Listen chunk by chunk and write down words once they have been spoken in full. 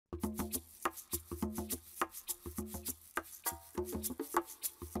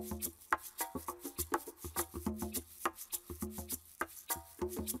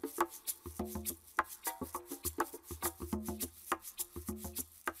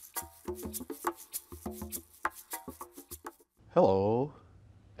Hello,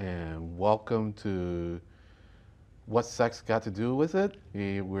 and welcome to What Sex Got to Do with It?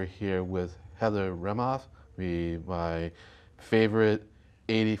 We're here with Heather Remoff, my favorite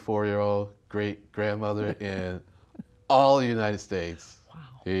 84-year-old great-grandmother in all the United States.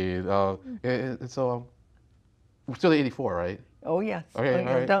 Wow. And so we're still 84, right? Oh yes. Okay, Oh, all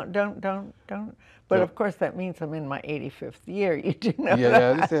yeah. right. Don't. But So, of course, that means I'm in my 85th year. You do know yeah, that.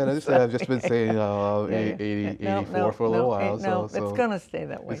 I understand. So, I've just been saying yeah. 84 for a little while. No. It's gonna stay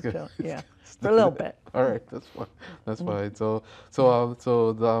that way It's good. till for a little bit. All right, that's fine. That's fine.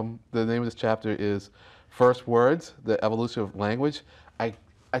 The name of this chapter is First Words: The Evolution of Language.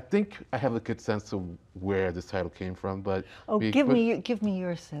 I think I have a good sense of where this title came from, but Oh, give me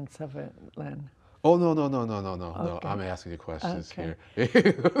your sense of it, Len. Oh no. Okay. I'm asking you questions Okay.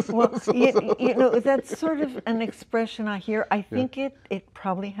 here. Well, you know, that's sort of an expression I hear. I think it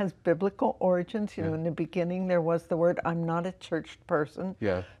probably has biblical origins. You know, in the beginning there was the word. I'm not a church person.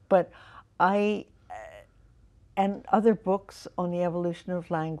 Yeah. But and other books on the evolution of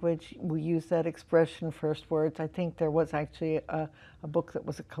language, we use that expression, first words. I think there was actually a book that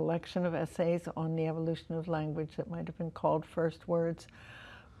was a collection of essays on the evolution of language that might have been called First Words.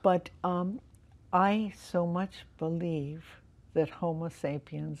 But I so much believe that Homo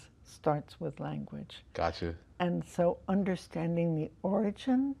sapiens starts with language. Gotcha. And so understanding the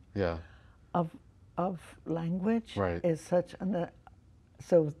origin of language is such an...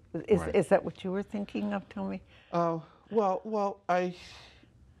 So is that what you were thinking of? Tell me. I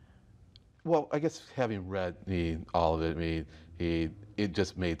guess having read all of it, it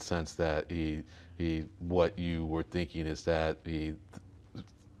just made sense that what you were thinking is that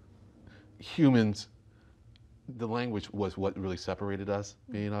humans, the language was what really separated us,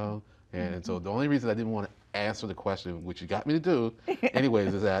 you know? And so the only reason I didn't want to answer the question, which you got me to do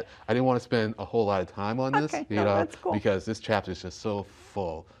anyways, is that I didn't want to spend a whole lot of time on this, that's cool. because this chapter is just so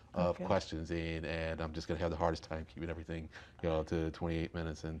full of questions, and I'm just going to have the hardest time keeping everything, to 28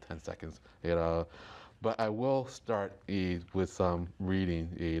 minutes and 10 seconds, But I will start with some reading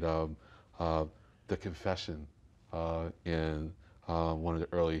the confession in one of the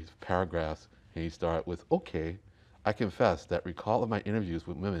early paragraphs, and you start with, okay, I confess that recall of my interviews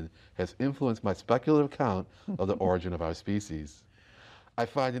with women has influenced my speculative account of the origin of our species. I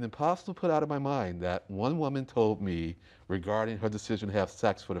find it impossible to put out of my mind that one woman told me regarding her decision to have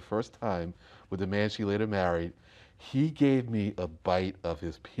sex for the first time with the man she later married, he gave me a bite of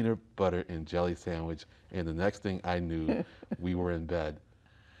his peanut butter and jelly sandwich, and the next thing I knew, we were in bed.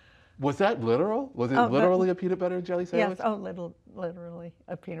 Was that literal? Was it literally a peanut butter and jelly sandwich? Yes, literally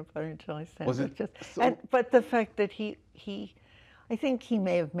a peanut butter and jelly sandwich. Was it But the fact that I think he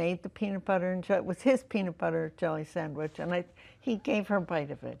may have made the peanut butter and jelly, it was his peanut butter jelly sandwich, and he gave her a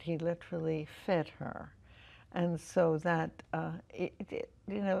bite of it. He literally fed her. And so that,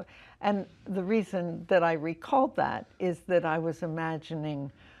 and the reason that I recalled that is that I was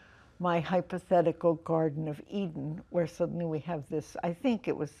imagining my hypothetical Garden of Eden, where suddenly we have this, I think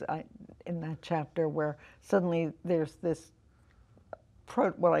it was in that chapter, where suddenly there's this,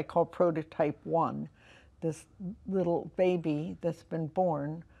 what I call prototype 1, this little baby that's been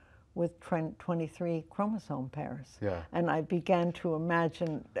born with 23 chromosome pairs. Yeah. And I began to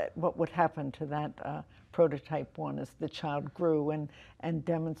imagine what would happen to that prototype 1 as the child grew and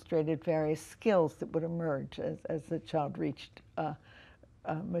demonstrated various skills that would emerge as the child reached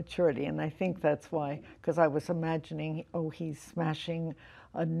maturity. And I think that's why, because I was imagining, he's smashing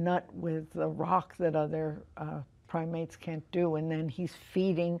a nut with a rock that other primates can't do, and then he's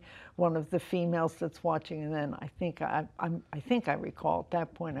feeding one of the females that's watching, and then I think I recall at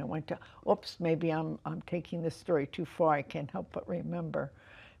that point I went to, oops, maybe I'm taking this story too far. I can't help but remember,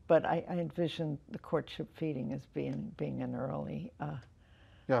 but I envisioned the courtship feeding as being an early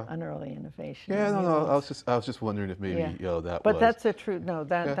innovation. Yeah, no. I was just wondering if maybe that. But that's a true. No,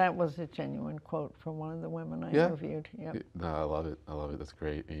 that was a genuine quote from one of the women I interviewed. Yeah. No, I love it. That's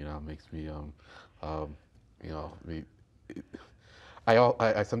great. It makes me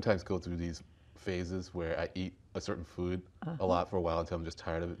I sometimes go through these phases where I eat a certain food a lot for a while until I'm just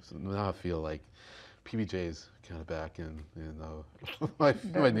tired of it. So now I feel like PBJ's kind of back in my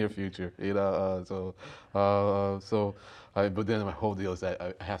near future, but then my whole deal is that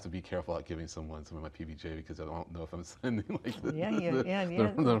I have to be careful about giving someone some of my PBJ because I don't know if I'm sending the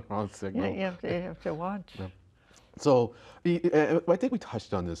wrong signal. Yeah, you have to watch. Yeah. So I think we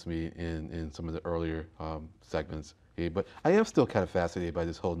touched on this in some of the earlier segments, but I am still kind of fascinated by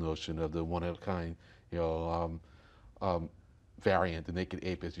this whole notion of the one of a kind, you know, variant, the naked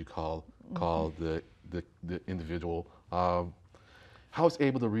ape, as you call the individual. How it's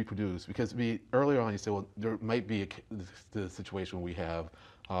able to reproduce? Because earlier on you said, well, there might be the situation where we have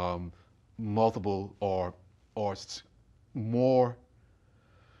multiple or more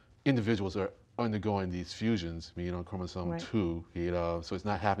individuals are undergoing these fusions, on chromosome Right. 2, so it's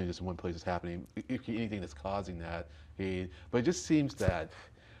not happening just in one place, it's happening, if anything that's causing that. But it just seems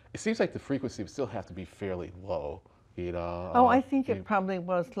like the frequency would still have to be fairly low. Oh, I think it probably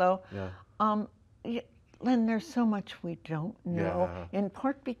was low. Yeah. Y- Len, there's so much we don't know, Yeah. in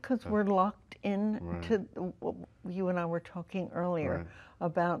part because we're locked in Right. to what you and I were talking earlier Right.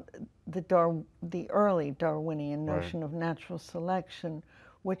 about the early Darwinian Right. notion of natural selection,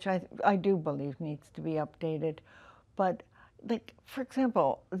 which I do believe needs to be updated. But like, for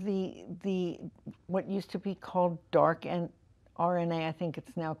example, the what used to be called dark RNA, I think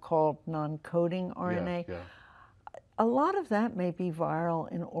it's now called non-coding RNA. Yeah. A lot of that may be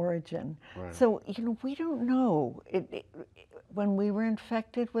viral in origin. Right. So, we don't know. When we were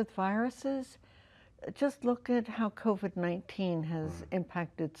infected with viruses, just look at how COVID-19 has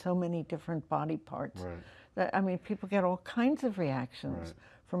impacted so many different body parts. Right. People get all kinds of reactions Right.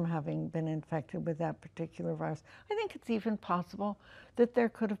 from having been infected with that particular virus. I think it's even possible that there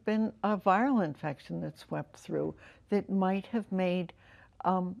could have been a viral infection that swept through that might have made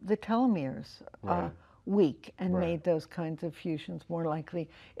the telomeres Right. weak and Right. made those kinds of fusions more likely.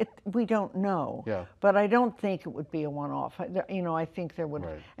 We don't know, Yeah. but I don't think it would be a one-off. I think there would,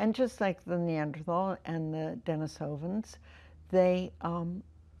 Right. and just like the Neanderthal and the Denisovans, they,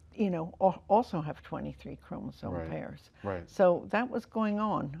 also have 23 chromosome Right. pairs. Right. So that was going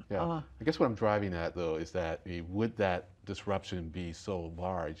on. Yeah. I guess what I'm driving at, though, is that would that disruption be so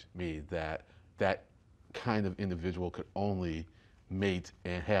large, that that kind of individual could only mate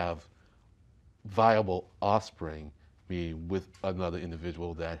and have viable offspring, with another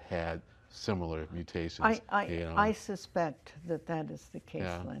individual that had similar mutations. I suspect that is the case,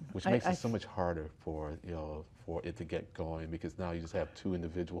 Yeah, Lynn. which makes it so much harder for it to get going, because now you just have two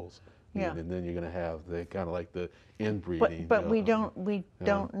individuals. Yeah. And then you're going to have the kind of like the inbreeding. But we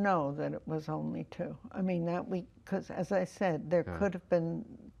don't know that it was only two. Because as I said, there could have been,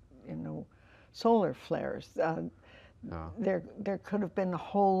 solar flares. There could have been a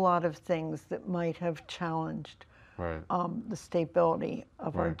whole lot of things that might have challenged Right. the stability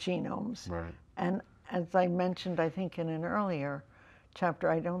of our Right. genomes. Right. And as I mentioned, I think in an earlier chapter,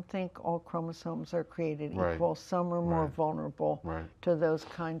 I don't think all chromosomes are created Right. equal. Some are more Right. vulnerable Right. to those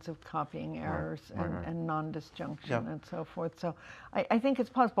kinds of copying errors Right. and non-disjunction Yeah. and so forth. So I think it's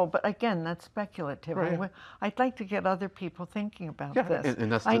possible, but again, that's speculative. Right. I'd like to get other people thinking about Yeah, this.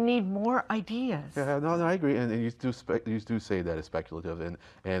 and that's I need more ideas. Yeah, no, I agree, and you do say that it's speculative,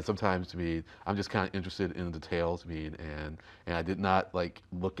 and sometimes to me, I'm just kind of interested in the details, and I did not like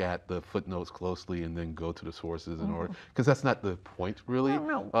look at the footnotes closely and then go to the sources in order, because that's not the point really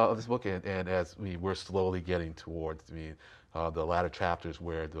No. of this book, and as we're slowly getting towards the latter chapters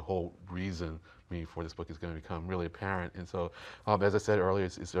where the whole reason for this book is going to become really apparent, and so as I said earlier,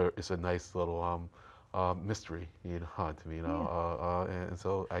 it's a nice little mystery, to me, and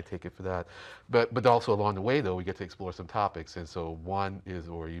so I take it for that. But also along the way, though, we get to explore some topics, and so one is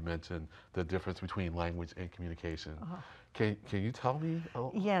where you mentioned the difference between language and communication. Can you tell me?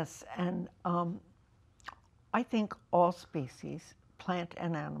 Yes, and I think all species, plant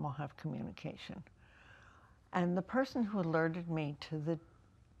and animal, have communication. And the person who alerted me to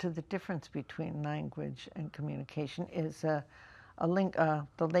the difference between language and communication is the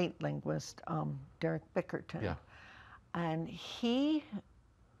late linguist Derek Bickerton. Yeah. And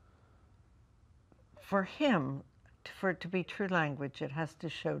for him, for it to be true language, it has to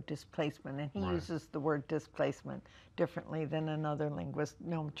show displacement. And he uses the word displacement differently than another linguist,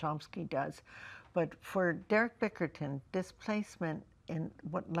 Noam Chomsky, does. But for Derek Bickerton, displacement in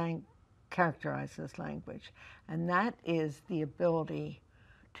what characterizes language, and that is the ability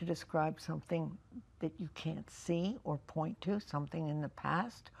to describe something that you can't see or point to, something in the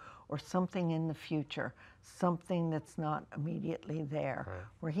past or something in the future, something that's not immediately there,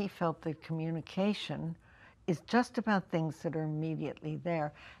 where he felt that communication is just about things that are immediately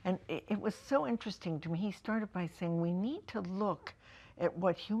there. And it was so interesting to me. He started by saying we need to look at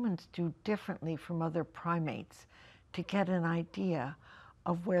what humans do differently from other primates to get an idea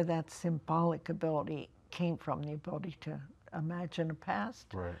of where that symbolic ability came from, the ability to imagine a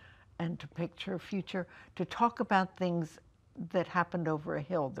past and to picture a future, to talk about things that happened over a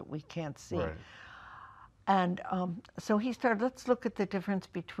hill that we can't see. And so he started, let's look at the difference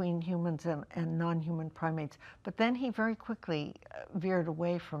between humans and non-human primates. But then he very quickly veered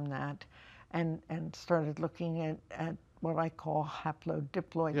away from that and started looking at what I call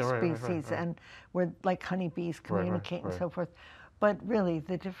haplodiploid species, and where like honeybees communicate and so forth. But really,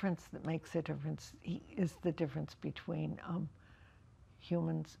 the difference that makes a difference is the difference between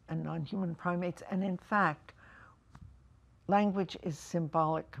humans and non-human primates. And in fact, language is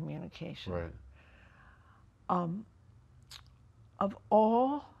symbolic communication. Right. Of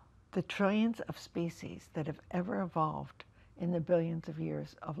all the trillions of species that have ever evolved in the billions of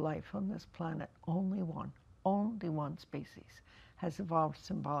years of life on this planet, only one species has evolved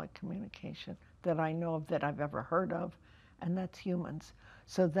symbolic communication that I know of, that I've ever heard of, and that's humans.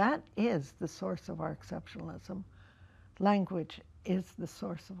 So that is the source of our exceptionalism. Language is the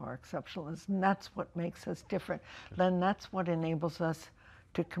source of our exceptionalism. And that's what makes us different. Then that's what enables us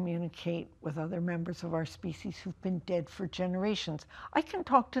to communicate with other members of our species who've been dead for generations. I can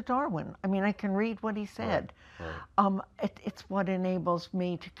talk to Darwin. I mean, I can read what he said. Right. It's what enables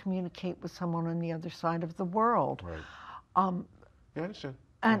me to communicate with someone on the other side of the world. Right. Yeah, I understand.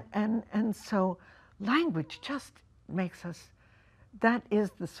 And so language just makes us, that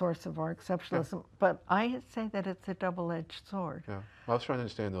is the source of our exceptionalism. Yeah. But I say that it's a double-edged sword. Yeah. Well, I was trying to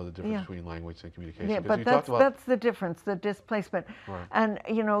understand, though, the difference between language and communication. Yeah, but that's the difference, the displacement. Right. And,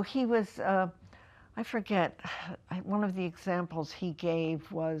 you know, he was, I forget, one of the examples he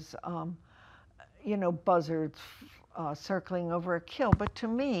gave was, you know, buzzards circling over a kill. But to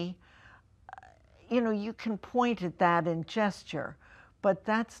me, you know, you can point at that and gesture, but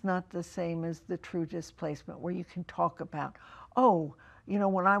that's not the same as the true displacement, where you can talk about, oh, you know,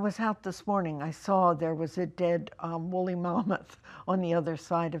 when I was out this morning, I saw there was a dead woolly mammoth on the other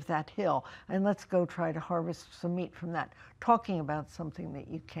side of that hill, and let's go try to harvest some meat from that. Talking about something that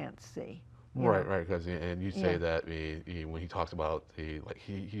you can't see. Right, right. Because and you say that when he talks about he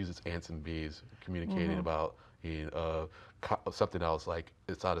uses ants and bees communicating about something else, like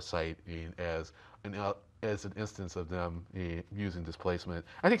it's out of sight, as an instance of them using displacement.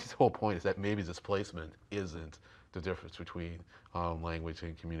 I think his whole point is that maybe displacement isn't the difference between language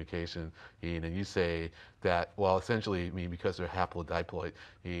and communication. And you say that, well, essentially, because they're haplodiploid,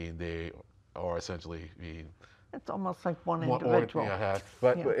 they are essentially. It's almost like one individual.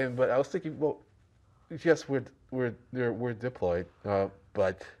 But I was thinking, well, yes, we're diploid,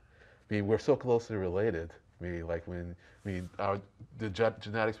 but we're so closely related. The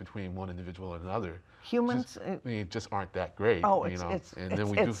genetics between one individual and another. Humans, just aren't that great. Oh,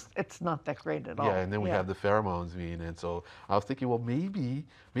 it's not that great at all. Yeah, and then we have the pheromones, and so I was thinking, well, maybe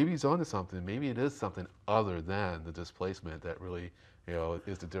he's onto something. Maybe it is something other than the displacement that really,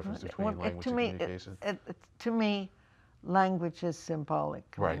 is the difference between language and communication. To me, language is symbolic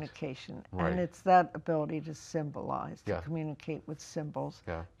communication, Right. And it's that ability to symbolize, to communicate with symbols,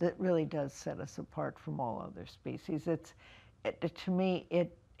 that really does set us apart from all other species. To me,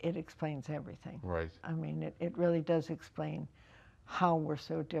 it explains everything. Right. I mean, it really does explain how we're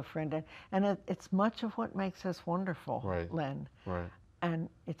so different, and it's much of what makes us wonderful, Len. Right. And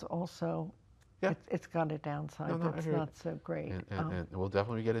it's also, it's got a downside that's not so great. And we'll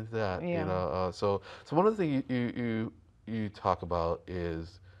definitely get into that. Yeah. So one of the things you talk about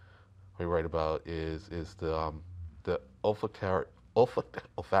is, or you write about is the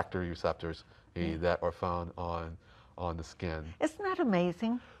olfactory receptors that are found on the skin. Isn't that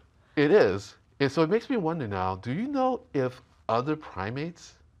amazing? It is. And so it makes me wonder now, do you know if other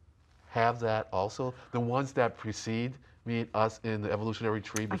primates have that also? The ones that precede us in the evolutionary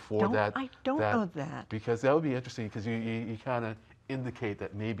tree before that? I don't know that. Because that would be interesting, because you kind of indicate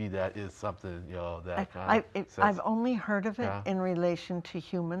that maybe that is something, that I've only heard of it in relation to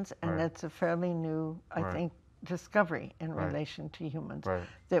humans, and that's a fairly new, I think, discovery in relation to humans,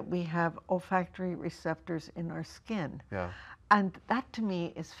 that we have olfactory receptors in our skin. Yeah. And that to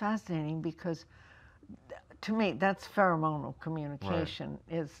me is fascinating, because to me that's pheromonal communication,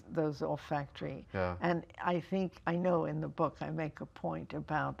 is those olfactory. Yeah. And I know in the book I make a point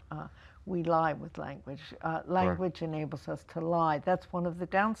about we lie with language. Language enables us to lie. That's one of the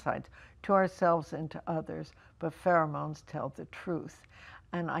downsides to ourselves and to others, but pheromones tell the truth.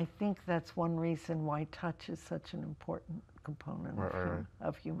 And I think that's one reason why touch is such an important component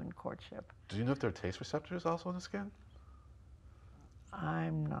of human courtship. Do you know if there are taste receptors also in the skin?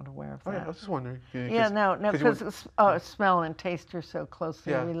 I'm not aware of that. I was just wondering. No, because smell and taste are so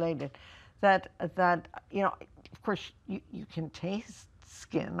closely related that of course, you can taste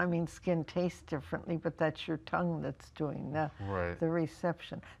skin. I mean, skin tastes differently, but that's your tongue that's doing the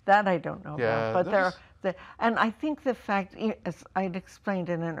reception. That I don't know about. But and I think the fact, as I'd explained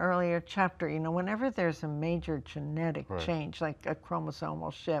in an earlier chapter, whenever there's a major genetic change, like a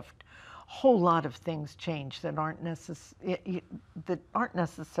chromosomal shift, a whole lot of things change that aren't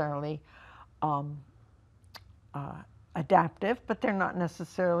necessarily adaptive, but they're not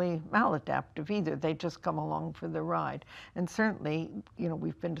necessarily maladaptive either. They just come along for the ride. And certainly,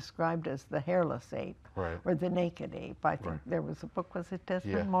 we've been described as the hairless ape or the naked ape. I think there was a book, was it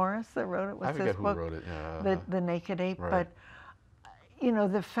Desmond Morris that wrote it? I forget who wrote it. The Naked Ape. But,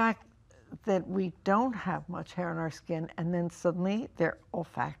 the fact that we don't have much hair on our skin and then suddenly they're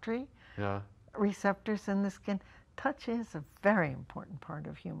olfactory receptors in the skin. Touch is a very important part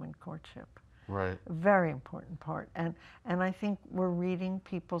of human courtship. Right. Very important part. And I think we're reading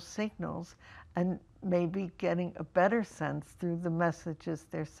people's signals and maybe getting a better sense through the messages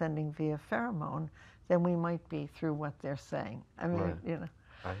they're sending via pheromone than we might be through what they're saying. I mean,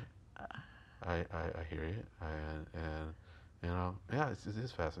 I hear you. And it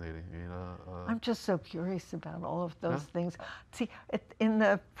is fascinating. I'm just so curious about all of those things. See, in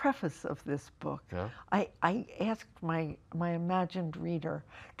the preface of this book, I asked my imagined reader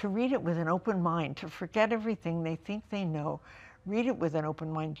to read it with an open mind, to forget everything they think they know. Read it with an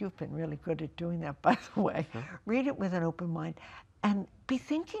open mind. You've been really good at doing that, by the way. Read it with an open mind and be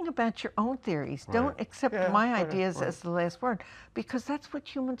thinking about your own theories. Don't accept my ideas as the last word, because that's what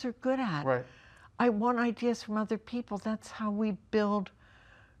humans are good at. I want ideas from other people. That's how we build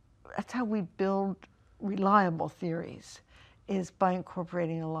reliable theories, is by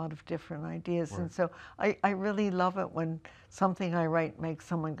incorporating a lot of different ideas. And so I really love it when something I write makes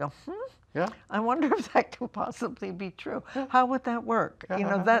someone go, I wonder if that could possibly be true. How would that work?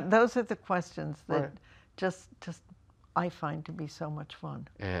 Those are the questions that just I find to be so much fun.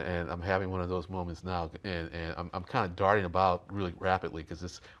 And I'm having one of those moments now, and I'm kind of darting about really rapidly,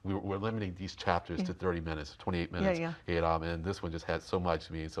 because we're limiting these chapters to 30 minutes, 28 minutes, and this one just had so much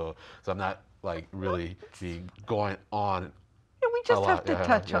to me, so I'm not like really going on. We just have to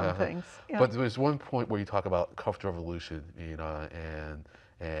touch on things. But there's one point where you talk about cultural evolution,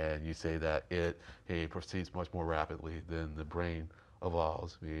 and you say that it proceeds much more rapidly than the brain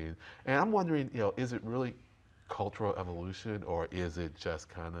evolves. And I'm wondering, is it really cultural evolution, or is it just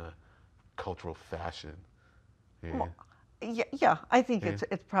kind of cultural fashion? I think it's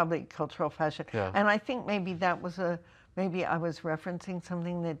probably cultural fashion. And I think maybe that was maybe I was referencing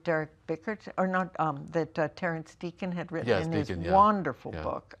something that Derek Bickert, or not, that Terence Deacon had written in his wonderful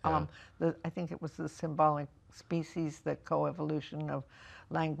book. I think it was The Symbolic Species, the Coevolution of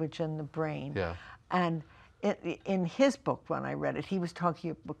Language and the Brain. And in his book, when I read it, he was talking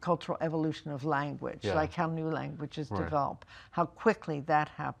about cultural evolution of language, like how new languages develop, how quickly that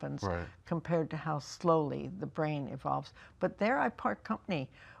happens compared to how slowly the brain evolves. But there I part company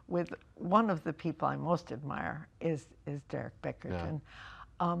with one of the people I most admire is Derek Bickert.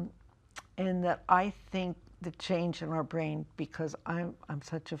 And that I think the change in our brain, because I'm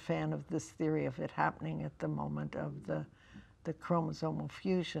such a fan of this theory of it happening at the moment of the chromosomal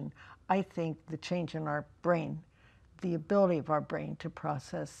fusion, I think the change in our brain, the ability of our brain to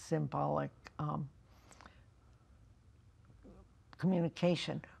process symbolic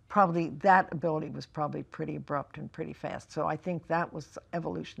communication, probably that ability was probably pretty abrupt and pretty fast. So I think that was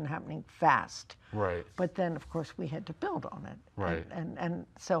evolution happening fast. But then, of course, we had to build on it. And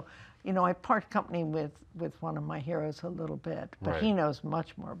so, I part company with one of my heroes a little bit, but he knows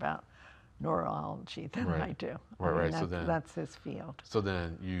much more about neurology than I do. So that's his field. So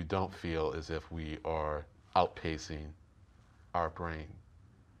then you don't feel as if we are outpacing our brain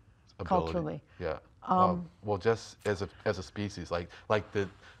ability. Culturally. Well, just as a species, like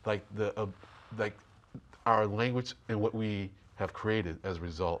our language and what we have created as a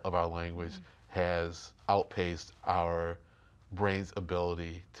result of our language has outpaced our brain's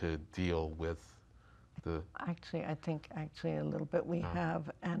ability to deal with the. Actually, I think a little bit we have,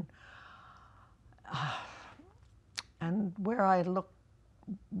 and where I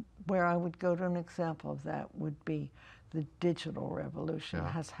would go to an example of that would be the digital revolution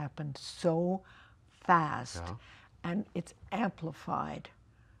has happened so fast, and it's amplified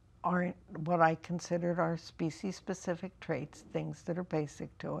what I considered our species-specific traits, things that are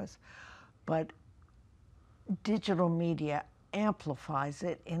basic to us, but digital media amplifies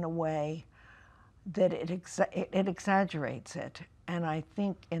it in a way that it exaggerates it. And I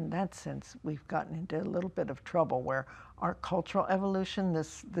think in that sense, we've gotten into a little bit of trouble where our cultural evolution,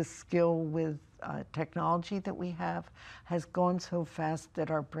 this skill with technology that we have has gone so fast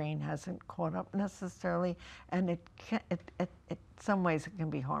that our brain hasn't caught up necessarily, and it in some ways it can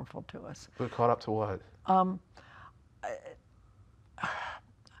be harmful to us. But caught up to what?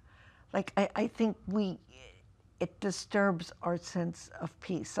 Like I think it disturbs our sense of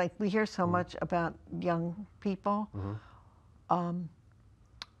peace. Like we hear so much about young people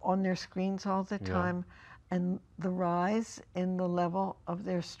on their screens all the time, and the rise in the level of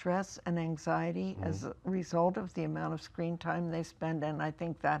their stress and anxiety as a result of the amount of screen time they spend, and I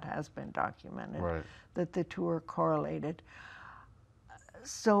think that has been documented, that the two are correlated.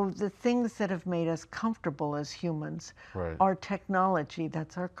 So the things that have made us comfortable as humans, our technology,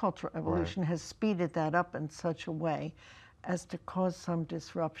 that's our cultural evolution, has speeded that up in such a way as to cause some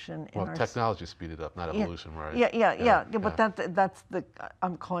disruption in our... Well, technology speeded up, not evolution, right? Yeah, but that's the,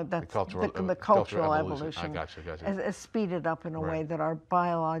 I'm calling that the cultural evolution. I gotcha. Has speeded up in a way that our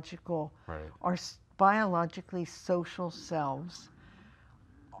biological, our biologically social selves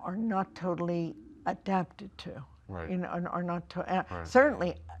are not totally adapted to. You know, are not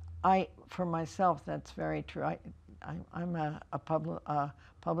certainly. For myself, that's very true. I'm a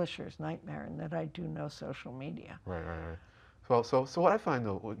publisher's nightmare in that I do no social media. Right. Well, so what I find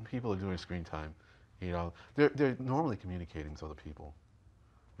though, when people are doing screen time, you know, they're normally communicating with other people.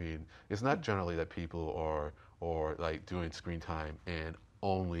 I mean, it's not generally that people are like doing screen time and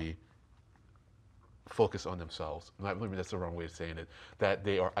only focus on themselves. Maybe that's the wrong way of saying it. That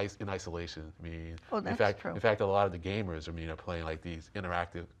they are in isolation. I mean, in fact, a lot of the gamers are playing like these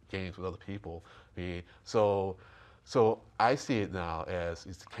interactive games with other people. I mean, so I see it now as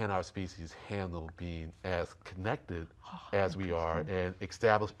can our species handle being as connected as we are and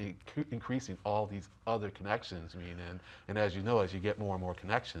increasing all these other connections. I mean, and as you know, as you get more and more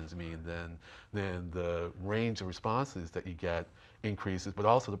connections, I mean, then the range of responses that you get increases, but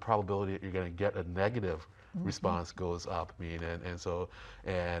also the probability that you're going to get a negative response goes up. I mean,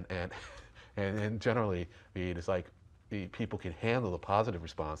 and generally, I mean, it's like people can handle the positive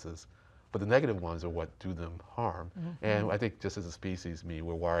responses, but the negative ones are what do them harm. And I think just as a species,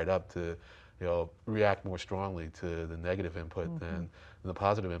 we're wired up to, you know, react more strongly to the negative input than the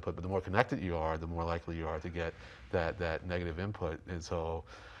positive input. But the more connected you are, the more likely you are to get that negative input. And so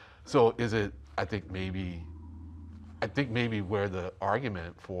is it? I think maybe where the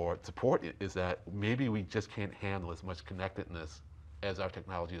argument for support is that maybe we just can't handle as much connectedness as our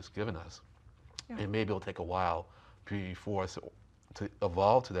technology has given us. And maybe it'll take a while for us to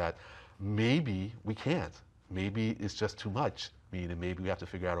evolve to that. Maybe we can't. Maybe it's just too much. I mean, and maybe we have to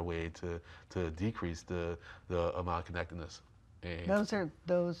figure out a way to decrease the amount of connectedness. And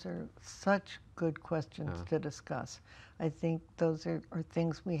those are such good questions to discuss. I think those are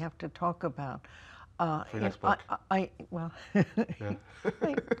things we have to talk about. For your next book. Well,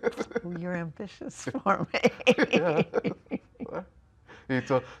 you're ambitious for me.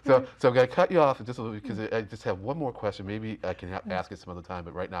 So I'm going to cut you off just a little because I just have one more question. Maybe I can ask it some other time,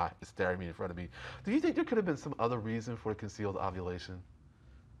 but right now it's staring me in front of me. Do you think there could have been some other reason for concealed ovulation?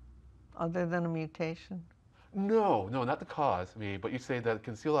 Other than a mutation? No, not the cause. I mean, but you say that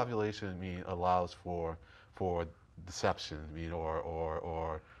concealed ovulation allows for deception. I mean,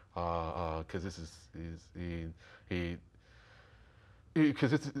 or because this is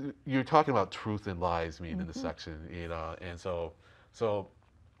because you're talking about truth and lies. I mean, in the section, you know, and so I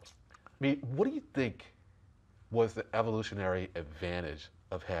mean, what do you think was the evolutionary advantage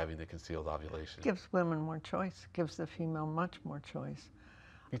of having the concealed ovulation? Gives women more choice. Gives the female much more choice.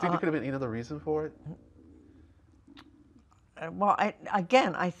 You think there could have been any other reason for it? Well, I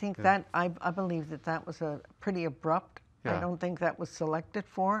think that I believe that was a pretty abrupt. I don't think that was selected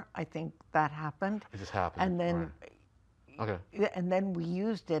for. I think that happened. It just happened. And then, and then we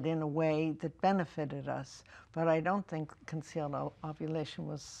used it in a way that benefited us. But I don't think concealed ovulation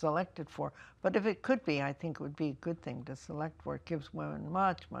was selected for. But if it could be, I think it would be a good thing to select for. It gives women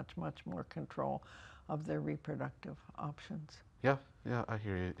much more control of their reproductive options. Yeah, I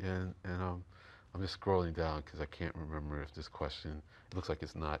hear you. And I'm just scrolling down because I can't remember if this question. It looks like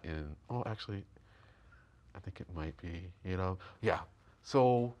it's not in. Oh, actually. I think it might be, you know. Yeah.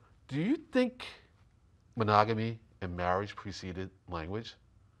 So do you think monogamy and marriage preceded language?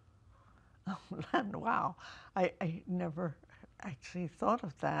 Oh, wow. I never actually thought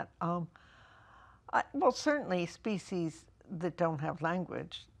of that. Well, certainly species that don't have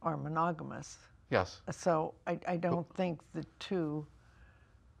language are monogamous. Yes. So I don't think the two,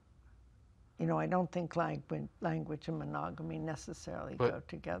 you know, I don't think language and monogamy necessarily go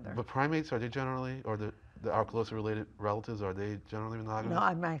together. But primates, are they generally, or our closely related relatives, are they generally monogamous? No,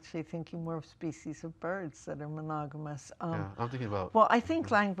 I'm actually thinking more of species of birds that are monogamous. Yeah, I'm thinking about... Well, I think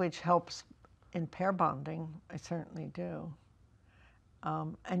language helps in pair bonding, I certainly do.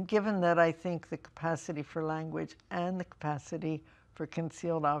 And given that I think the capacity for language and the capacity for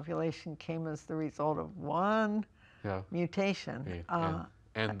concealed ovulation came as the result of one mutation.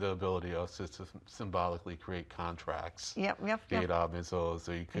 And the ability also to symbolically create contracts. Yep. And so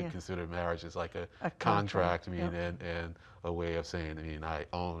you could consider marriage as like a contract, and a way of saying, I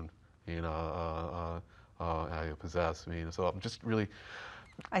own, I possess, so I'm just really.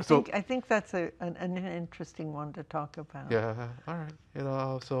 I think that's an interesting one to talk about. Yeah, all right.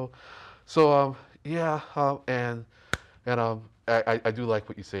 I do like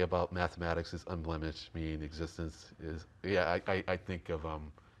what you say about mathematics is unblemished. Existence is. I think of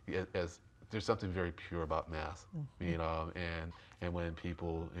as there's something very pure about math. And when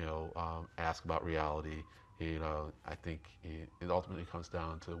people ask about reality, I think it ultimately comes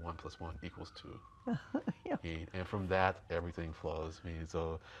down to 1 + 1 = 2. And from that, everything flows.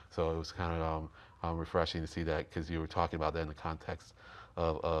 So it was kind of refreshing to see that, because you were talking about that in the context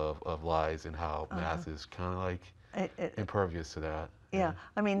of lies, and how math is kind of like impervious to that. Yeah,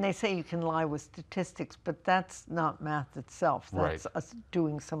 they say you can lie with statistics, but that's not math itself. That's us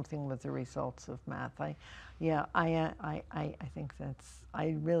doing something with the results of math. I think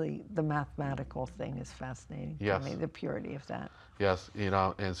the mathematical thing is fascinating to me, the purity of that. Yes,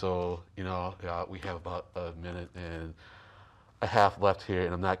 and so, we have about a minute and a half left here,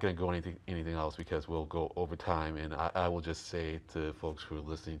 and I'm not going to go anything else, because we'll go over time. And I will just say to folks who are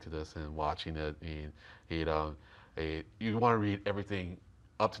listening to this and watching it, you want to read everything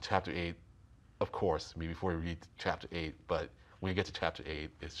up to chapter 8, of course, before you read chapter 8. But when you get to chapter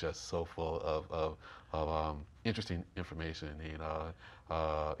 8, it's just so full of interesting information.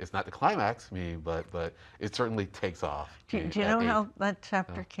 It's not the climax, but it certainly takes off. Do you know how that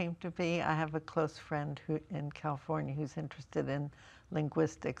chapter came to be? I have a close friend in California who's interested in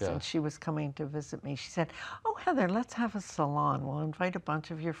linguistics, and she was coming to visit me. She said, "Oh, Heather, let's have a salon. We'll invite a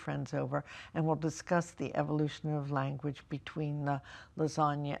bunch of your friends over, and we'll discuss the evolution of language between the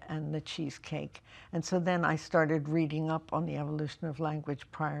lasagna and the cheesecake." And so then I started reading up on the evolution of language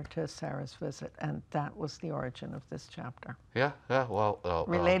prior to Sarah's visit, and that was the origin of this chapter. Well,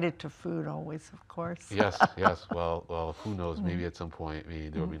 related to food, always, of course. Yes. Well, who knows? Maybe at some point,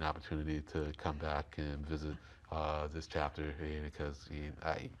 there will be an opportunity to come back and visit this chapter, because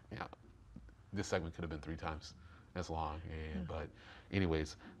this segment could have been 3 times as long. But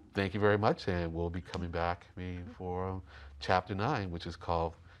anyways, thank you very much, and we'll be coming back for chapter 9, which is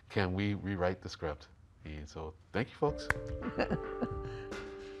called "Can We Rewrite the Script?" So thank you, folks.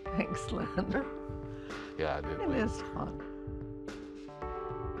 Thanks, Lynn. Yeah, I did. It is fun.